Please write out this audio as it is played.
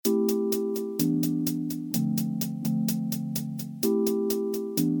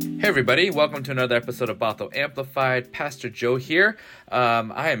Hey everybody, welcome to another episode of Bothell Amplified. Pastor Joe here.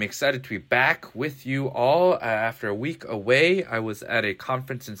 I am excited to be back with you all after a week away. I was at a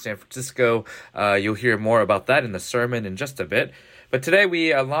conference in San Francisco. You'll hear more about that in the sermon in just a bit. But today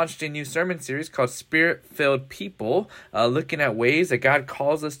we launched a new sermon series called Spirit-Filled People, looking at ways that God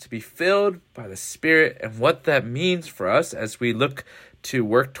calls us to be filled by the Spirit and what that means for us as we look to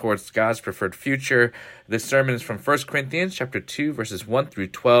work towards God's preferred future. This sermon is from 1 Corinthians chapter 2, verses 1 through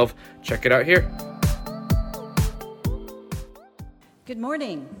 12. Check it out here. Good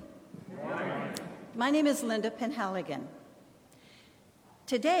morning. Good morning. My name is Linda Penhaligon.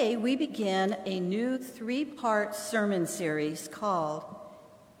 Today we begin a new 3-part sermon series called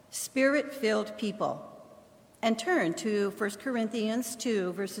Spirit-Filled People, and turn to 1 Corinthians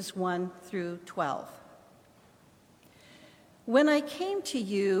 2, verses 1 through 12. When I came to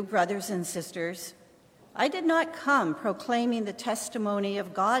you, brothers and sisters, I did not come proclaiming the testimony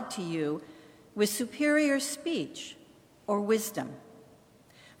of God to you with superior speech or wisdom.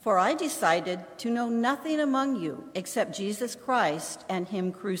 For I decided to know nothing among you except Jesus Christ and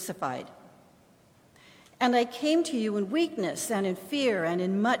him crucified. And I came to you in weakness and in fear and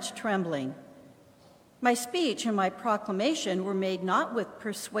in much trembling. My speech and my proclamation were made not with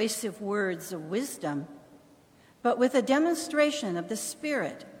persuasive words of wisdom, but with a demonstration of the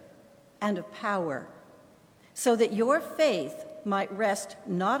Spirit and of power, so that your faith might rest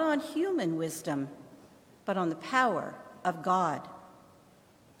not on human wisdom, but on the power of God.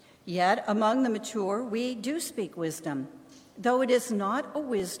 Yet among the mature we do speak wisdom, though it is not a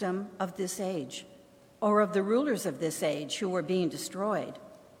wisdom of this age, or of the rulers of this age who are being destroyed.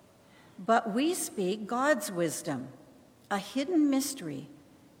 But we speak God's wisdom, a hidden mystery,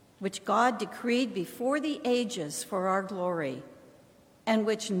 which God decreed before the ages for our glory, and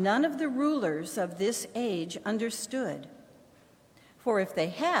which none of the rulers of this age understood. For if they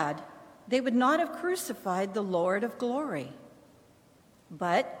had, they would not have crucified the Lord of glory.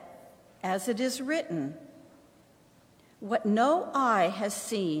 But, as it is written, what no eye has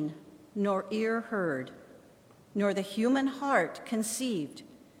seen, nor ear heard, nor the human heart conceived,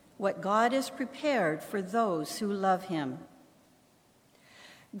 what God has prepared for those who love him.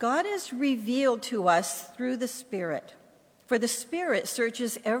 God is revealed to us through the Spirit, for the Spirit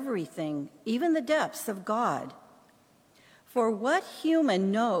searches everything, even the depths of God. For what human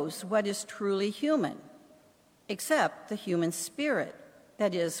knows what is truly human, except the human spirit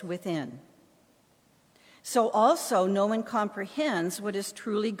that is within? So also no one comprehends what is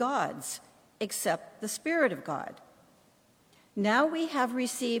truly God's, except the Spirit of God. Now we have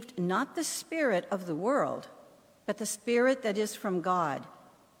received not the spirit of the world, but the Spirit that is from God,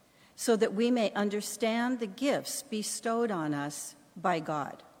 so that we may understand the gifts bestowed on us by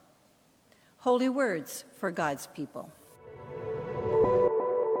God. Holy words for God's people.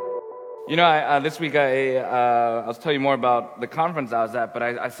 You know, this week I'll tell you more about the conference I was at, but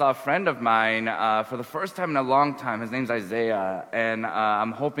I saw a friend of mine for the first time in a long time. His name's Isaiah, and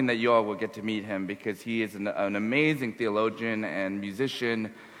I'm hoping that you all will get to meet him because he is an amazing theologian and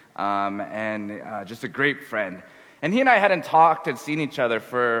musician and just a great friend. And he and I hadn't talked and seen each other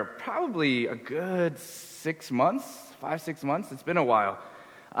for probably a good 6 months, 5-6 months. It's been a while.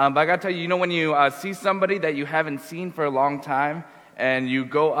 But I got to tell you, when you see somebody that you haven't seen for a long time, and you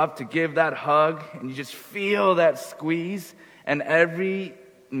go up to give that hug, and you just feel that squeeze, and every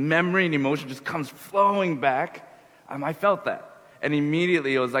memory and emotion just comes flowing back, I felt that. And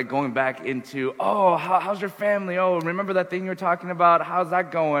immediately it was like going back into, how's your family? Oh, remember that thing you were talking about? How's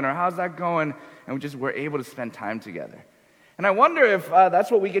that going? Or how's that going? And we just were able to spend time together. And I wonder if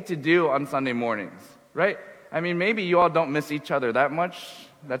that's what we get to do on Sunday mornings, right? I mean, maybe you all don't miss each other that much.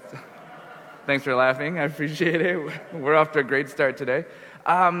 Thanks for laughing. I appreciate it. We're off to a great start today.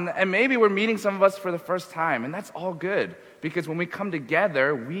 And maybe we're meeting some of us for the first time, and that's all good. Because when we come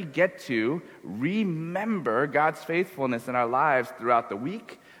together, we get to remember God's faithfulness in our lives throughout the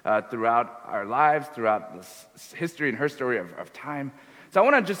week, throughout our lives, throughout the history and her story of time. So I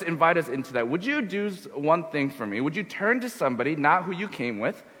want to just invite us into that. Would you do one thing for me? Would you turn to somebody, not who you came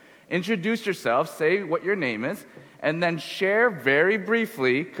with, introduce yourself, say what your name is, and then share very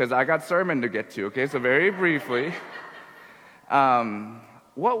briefly, because I got sermon to get to, okay? So very briefly,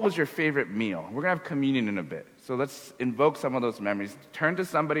 what was your favorite meal? We're going to have communion in a bit. So let's invoke some of those memories. Turn to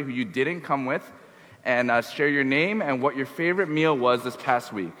somebody who you didn't come with and share your name and what your favorite meal was this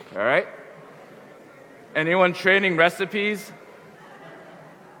past week, all right? Anyone trading recipes?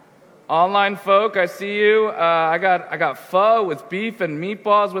 Online folk, I see you. I got pho with beef and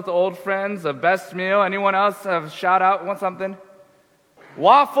meatballs with old friends, a best meal. Anyone else have a shout out? Want something?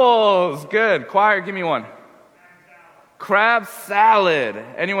 Waffles, good. Choir, give me one. Crab salad.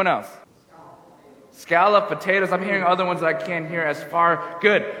 Anyone else? Scallop potatoes. I'm hearing other ones that I can't hear as far.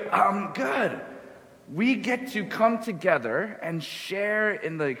 Good. Good. We get to come together and share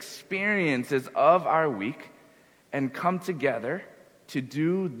in the experiences of our week and come together to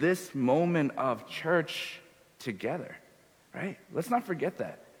do this moment of church together, right? Let's not forget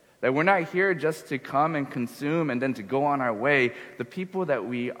that we're not here just to come and consume and then to go on our way. The people that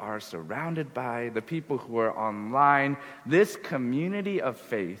we are surrounded by, the people who are online, this community of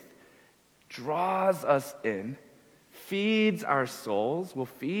faith draws us in, feeds our souls, will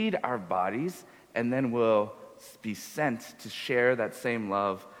feed our bodies, and then we'll be sent to share that same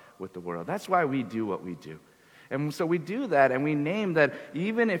love with the world. That's why we do what we do. And so we do that, and we name that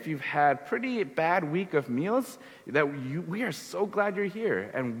even if you've had pretty bad week of meals, we are so glad you're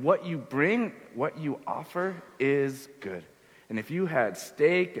here. And what you bring, what you offer is good. And if you had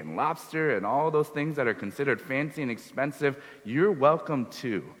steak and lobster and all those things that are considered fancy and expensive, you're welcome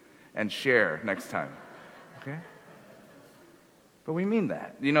too, and share next time. Okay? But we mean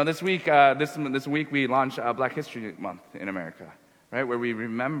that. You know, this week we launched Black History Month in America, right? Where we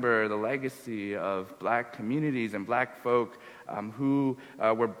remember the legacy of black communities and black folk who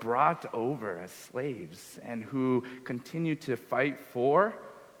were brought over as slaves and who continue to fight for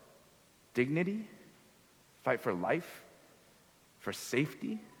dignity, fight for life, for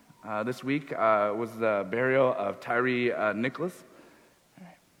safety. This week was the burial of Tyree Nicholas.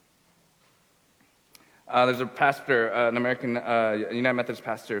 There's a pastor, an American United Methodist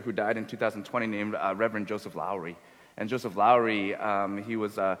pastor who died in 2020 named Reverend Joseph Lowry. And Joseph Lowry, he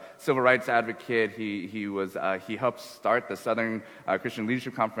was a civil rights advocate. He helped start the Southern Christian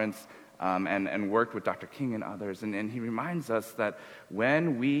Leadership Conference and worked with Dr. King and others. And he reminds us that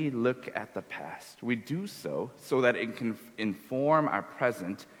when we look at the past, we do so that it can inform our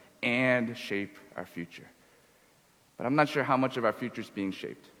present and shape our future. But I'm not sure how much of our future is being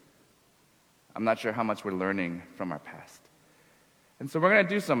shaped. I'm not sure how much we're learning from our past. And so we're going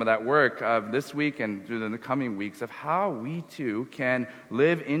to do some of that work this week and through the coming weeks of how we too can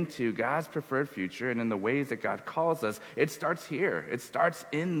live into God's preferred future and in the ways that God calls us. It starts here. It starts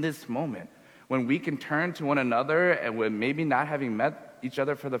in this moment when we can turn to one another and when maybe not having met each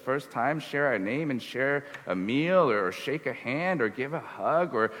other for the first time, share our name and share a meal or shake a hand or give a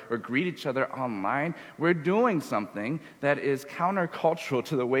hug or greet each other online. We're doing something that is countercultural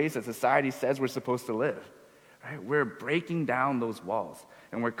to the ways that society says we're supposed to live. Right? We're breaking down those walls,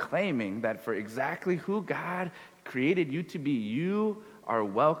 and we're claiming that for exactly who God created you to be, you are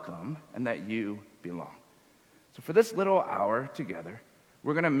welcome and that you belong. So for this little hour together,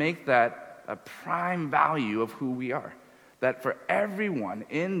 we're going to make that a prime value of who we are. That for everyone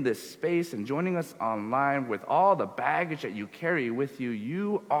in this space and joining us online with all the baggage that you carry with you,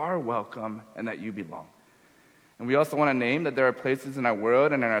 you are welcome and that you belong. And we also want to name that there are places in our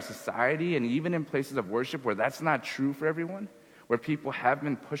world and in our society and even in places of worship where that's not true for everyone, where people have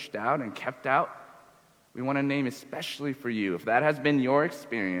been pushed out and kept out. We want to name especially for you. If that has been your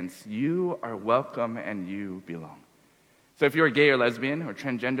experience, you are welcome and you belong. So if you're gay or lesbian or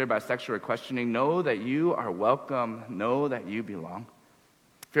transgender, bisexual, or questioning, know that you are welcome, know that you belong.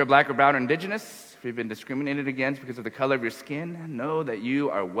 If you're black or brown or indigenous, if you've been discriminated against because of the color of your skin, know that you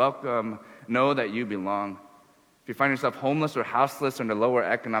are welcome, know that you belong. If you find yourself homeless or houseless or in the lower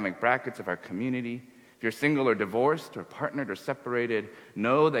economic brackets of our community, if you're single or divorced or partnered or separated,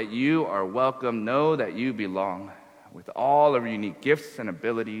 know that you are welcome, know that you belong. With all of your unique gifts and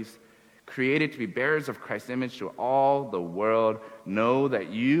abilities, created to be bearers of Christ's image to all the world, know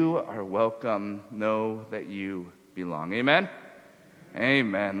that you are welcome, know that you belong. Amen?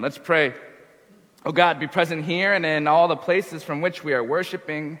 Amen. Let's pray. Oh God, be present here and in all the places from which we are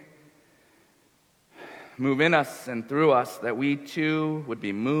worshiping. Move in us and through us that we too would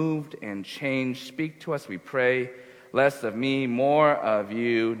be moved and changed. Speak to us, we pray. Less of me, more of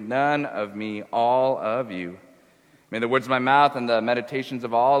you, none of me, all of you. May the words of my mouth and the meditations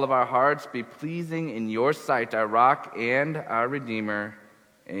of all of our hearts be pleasing in your sight, our rock and our Redeemer.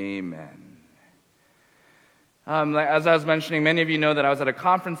 Amen. As I was mentioning, many of you know that I was at a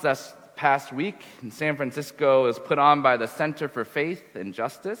conference this past week in San Francisco. It was put on by the Center for Faith and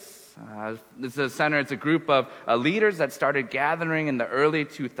Justice. This is a center, it's a group of leaders that started gathering in the early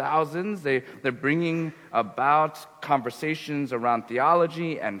 2000s. They're bringing about conversations around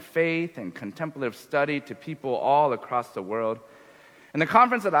theology and faith and contemplative study to people all across the world. And the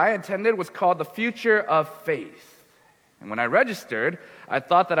conference that I attended was called The Future of Faith. And when I registered, I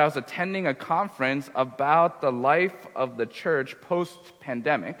thought that I was attending a conference about the life of the church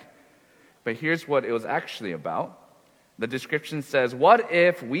post-pandemic. But here's what it was actually about. The description says, what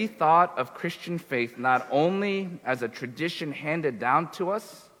if we thought of Christian faith not only as a tradition handed down to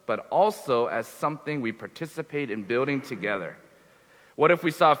us, but also as something we participate in building together? What if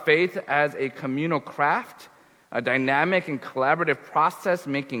we saw faith as a communal craft, a dynamic and collaborative process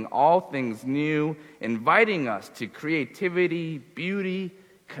making all things new, inviting us to creativity, beauty,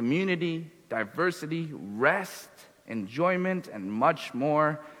 community, diversity, rest, enjoyment, and much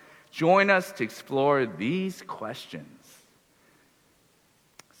more? Join us to explore these questions.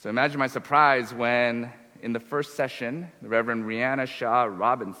 So imagine my surprise when, in the first session, the Reverend Rihanna Shaw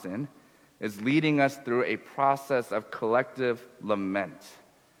Robinson is leading us through a process of collective lament,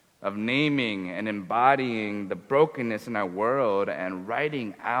 of naming and embodying the brokenness in our world and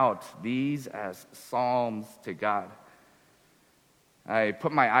writing out these as psalms to God. I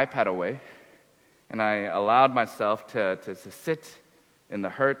put my iPad away and I allowed myself to sit in the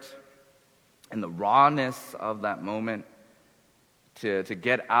hurt, in the rawness of that moment, to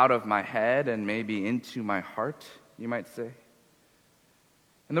get out of my head and maybe into my heart, you might say.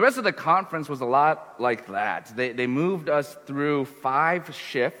 And the rest of the conference was a lot like that. They moved us through 5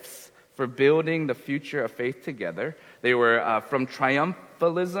 shifts for building the future of faith together. They were from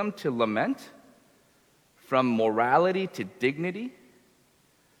triumphalism to lament, from morality to dignity,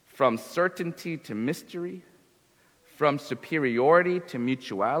 from certainty to mystery, from superiority to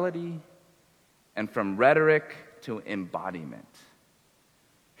mutuality, and from rhetoric to embodiment.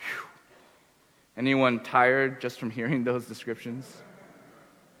 Whew. Anyone tired just from hearing those descriptions?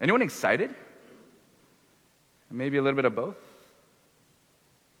 Anyone excited? Maybe a little bit of both?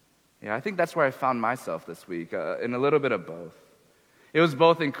 Yeah, I think that's where I found myself this week, in a little bit of both. It was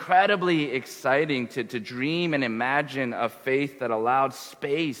both incredibly exciting to dream and imagine a faith that allowed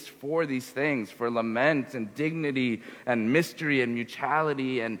space for these things, for lament and dignity and mystery and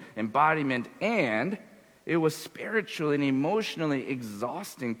mutuality and embodiment, and it was spiritually and emotionally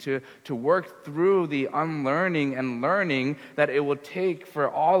exhausting to work through the unlearning and learning that it will take for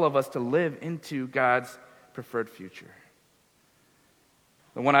all of us to live into God's preferred future.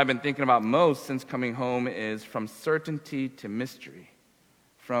 The one I've been thinking about most since coming home is from certainty to mystery.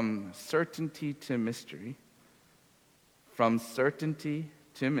 From certainty to mystery. From certainty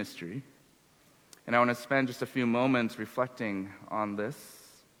to mystery. And I want to spend just a few moments reflecting on this.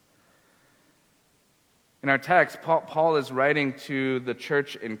 In our text, Paul is writing to the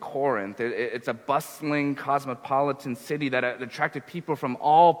church in Corinth. It's a bustling, cosmopolitan city that attracted people from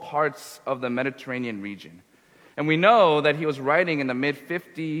all parts of the Mediterranean region. And we know that he was writing in the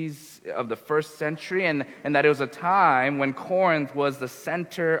mid-50s of the first century, and that it was a time when Corinth was the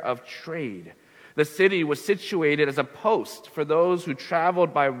center of trade. The city was situated as a post for those who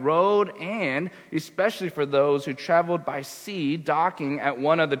traveled by road and especially for those who traveled by sea, docking at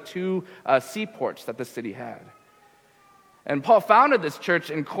one of the 2 seaports that the city had. And Paul founded this church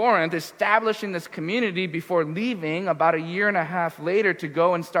in Corinth, establishing this community before leaving about 1.5 years later to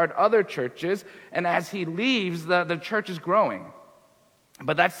go and start other churches. And as he leaves, the church is growing.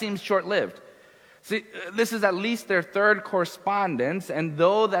 But that seems short-lived. See, this is at least their 3rd correspondence, and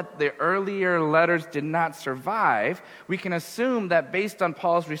though that the earlier letters did not survive, we can assume that based on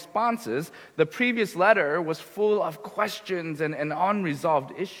Paul's responses, the previous letter was full of questions and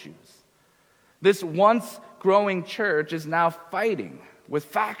unresolved issues. This once growing church is now fighting with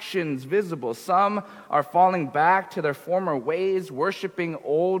factions visible. Some are falling back to their former ways, worshiping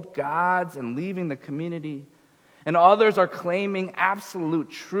old gods and leaving the community. And others are claiming absolute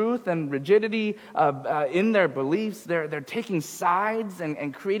truth and rigidity in their beliefs. They're taking sides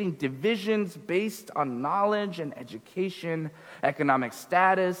and creating divisions based on knowledge and education, economic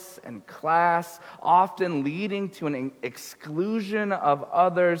status and class, often leading to an exclusion of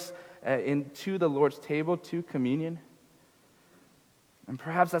others into the Lord's table, to communion. And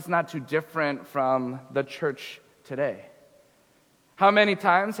perhaps that's not too different from the church today. How many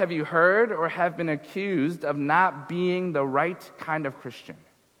times have you heard or have been accused of not being the right kind of Christian?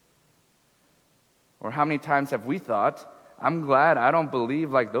 Or how many times have we thought, I'm glad I don't believe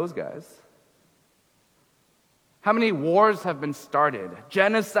like those guys? How many wars have been started,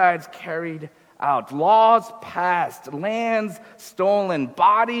 genocides carried out, laws passed, lands stolen,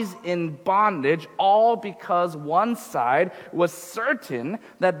 bodies in bondage, all because one side was certain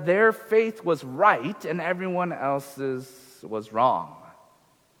that their faith was right and everyone else's was wrong?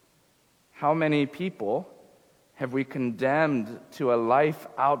 How many people have we condemned to a life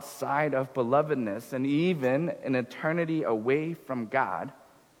outside of belovedness and even an eternity away from God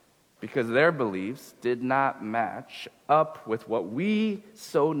because their beliefs did not match up with what we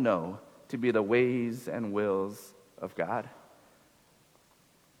so know to be the ways and wills of God?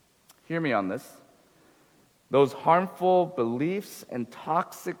 Hear me on this. Those harmful beliefs and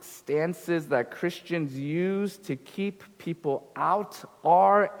toxic stances that Christians use to keep people out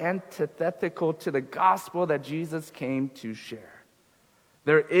are antithetical to the gospel that Jesus came to share.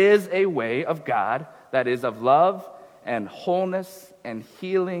 There is a way of God that is of love and wholeness and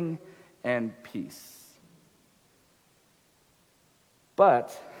healing and peace.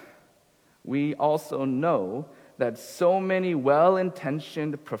 But we also know that so many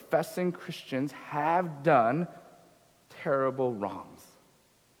well-intentioned professing Christians have done terrible wrongs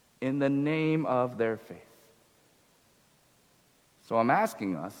in the name of their faith. So I'm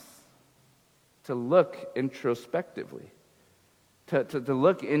asking us to look introspectively, to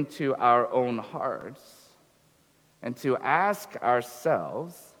look into our own hearts, and to ask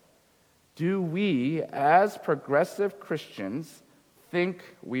ourselves, do we, as progressive Christians, think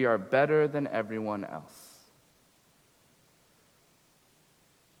we are better than everyone else?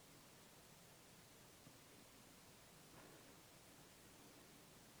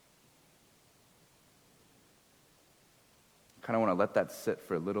 I kind of want to let that sit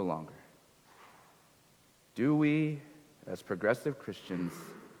for a little longer. Do we, as progressive Christians,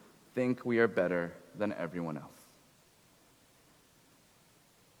 think we are better than everyone else?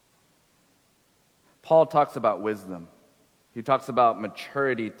 Paul talks about wisdom. He talks about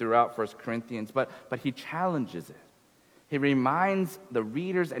maturity throughout 1 Corinthians, but he challenges it. He reminds the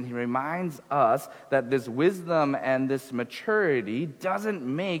readers and he reminds us that this wisdom and this maturity doesn't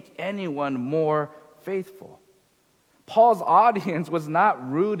make anyone more faithful. Paul's audience was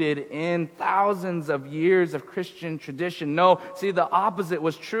not rooted in thousands of years of Christian tradition. No, see, the opposite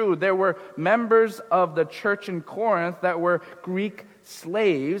was true. There were members of the church in Corinth that were Greek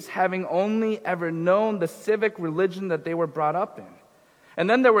slaves, having only ever known the civic religion that they were brought up in. And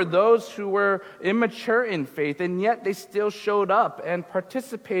then there were those who were immature in faith, and yet they still showed up and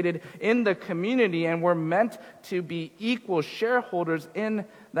participated in the community and were meant to be equal shareholders in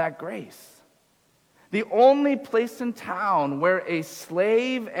that grace. The only place in town where a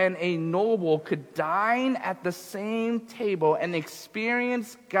slave and a noble could dine at the same table and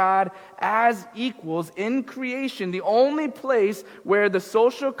experience God as equals in creation, the only place where the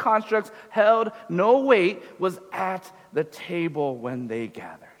social constructs held no weight was at the table when they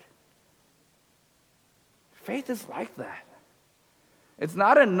gathered. Faith is like that. It's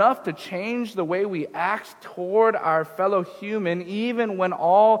not enough to change the way we act toward our fellow human, even when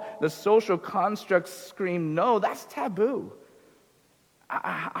all the social constructs scream no. That's taboo.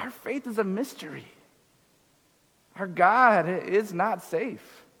 Our faith is a mystery. Our God is not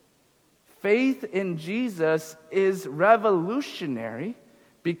safe. Faith in Jesus is revolutionary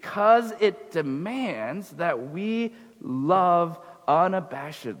because it demands that we love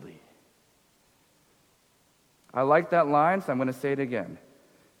unabashedly. I like that line, so I'm going to say it again.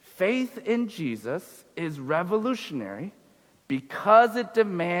 Faith in Jesus is revolutionary because it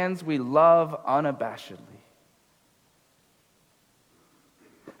demands we love unabashedly.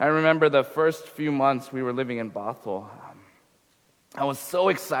 I remember the first few months we were living in Bothell. I was so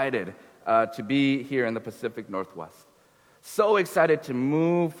excited to be here in the Pacific Northwest. So excited to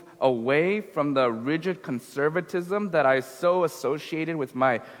move away from the rigid conservatism that I so associated with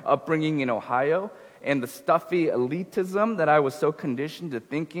my upbringing in Ohio, and the stuffy elitism that I was so conditioned to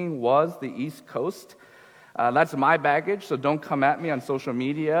thinking was the East Coast. That's my baggage, so don't come at me on social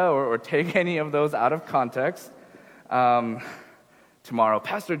media or take any of those out of context. Tomorrow,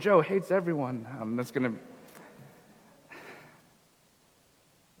 Pastor Joe hates everyone. That's going to...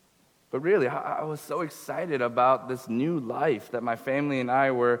 But really, I was so excited about this new life that my family and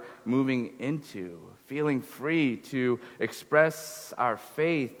I were moving into, feeling free to express our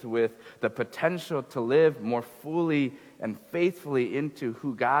faith with the potential to live more fully and faithfully into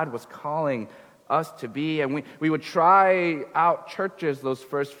who God was calling us to be. And we would try out churches those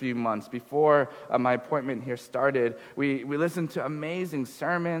first few months before my appointment here started. We listened to amazing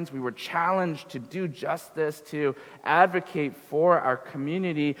sermons. We were challenged to do justice, to advocate for our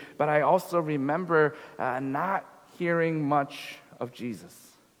community. But I also remember not hearing much of Jesus,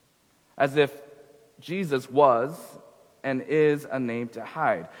 as if Jesus was and is a name to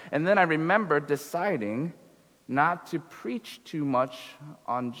hide. And then I remember deciding not to preach too much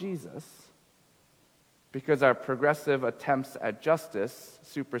on Jesus because our progressive attempts at justice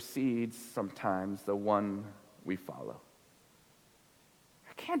supersedes sometimes the one we follow.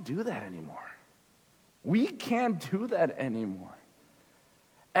 I can't do that anymore. We can't do that anymore.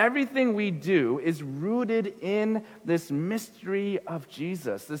 Everything we do is rooted in this mystery of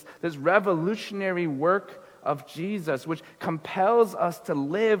Jesus, this revolutionary work of Jesus, which compels us to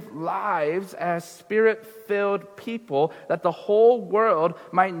live lives as Spirit-filled people, that the whole world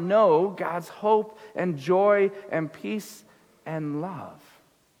might know God's hope and joy and peace and love.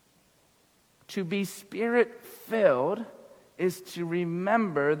 To be Spirit-filled is to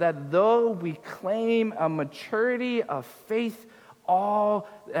remember that though we claim a maturity of faith, all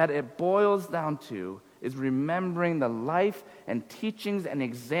that it boils down to is remembering the life and teachings and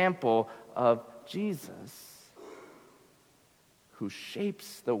example of Jesus, who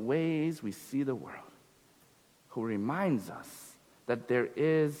shapes the ways we see the world, who reminds us that there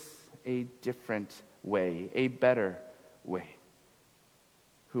is a different way, a better way,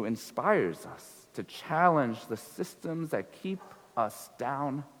 who inspires us to challenge the systems that keep us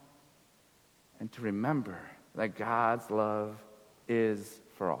down, and to remember that God's love is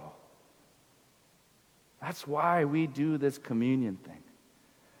for all. That's why we do this communion thing.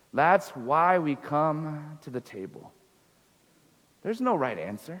 That's why we come to the table. There's no right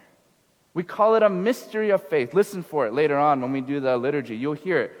answer. We call it a mystery of faith. Listen for it later on when we do the liturgy. You'll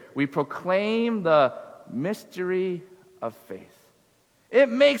hear it. We proclaim the mystery of faith. It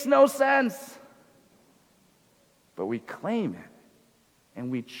makes no sense. But we claim it,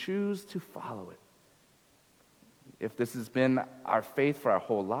 and we choose to follow it. If this has been our faith for our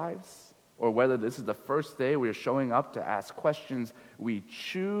whole lives, or whether this is the first day we're showing up to ask questions, we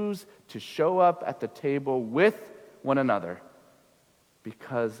choose to show up at the table with one another,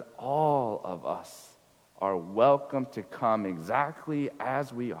 because all of us are welcome to come exactly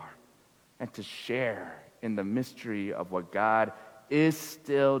as we are and to share in the mystery of what God is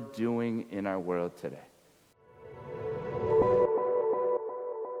still doing in our world today.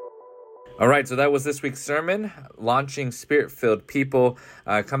 All right, so that was this week's sermon, Launching Spirit-Filled People.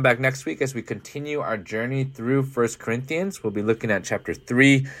 Come back next week as we continue our journey through 1 Corinthians. We'll be looking at chapter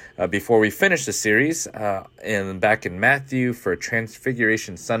 3 before we finish the series, and back in Matthew for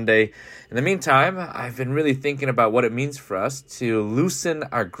Transfiguration Sunday. In the meantime, I've been really thinking about what it means for us to loosen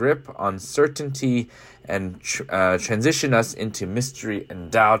our grip on certainty and transition us into mystery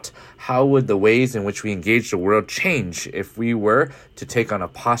and doubt. How would the ways in which we engage the world change if we were to take on a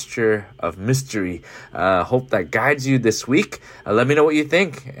posture of mystery? Hope that guides you this week. Let me know what you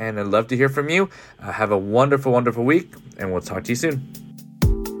think, and I'd love to hear from you. Have a wonderful, wonderful week, and we'll talk to you soon.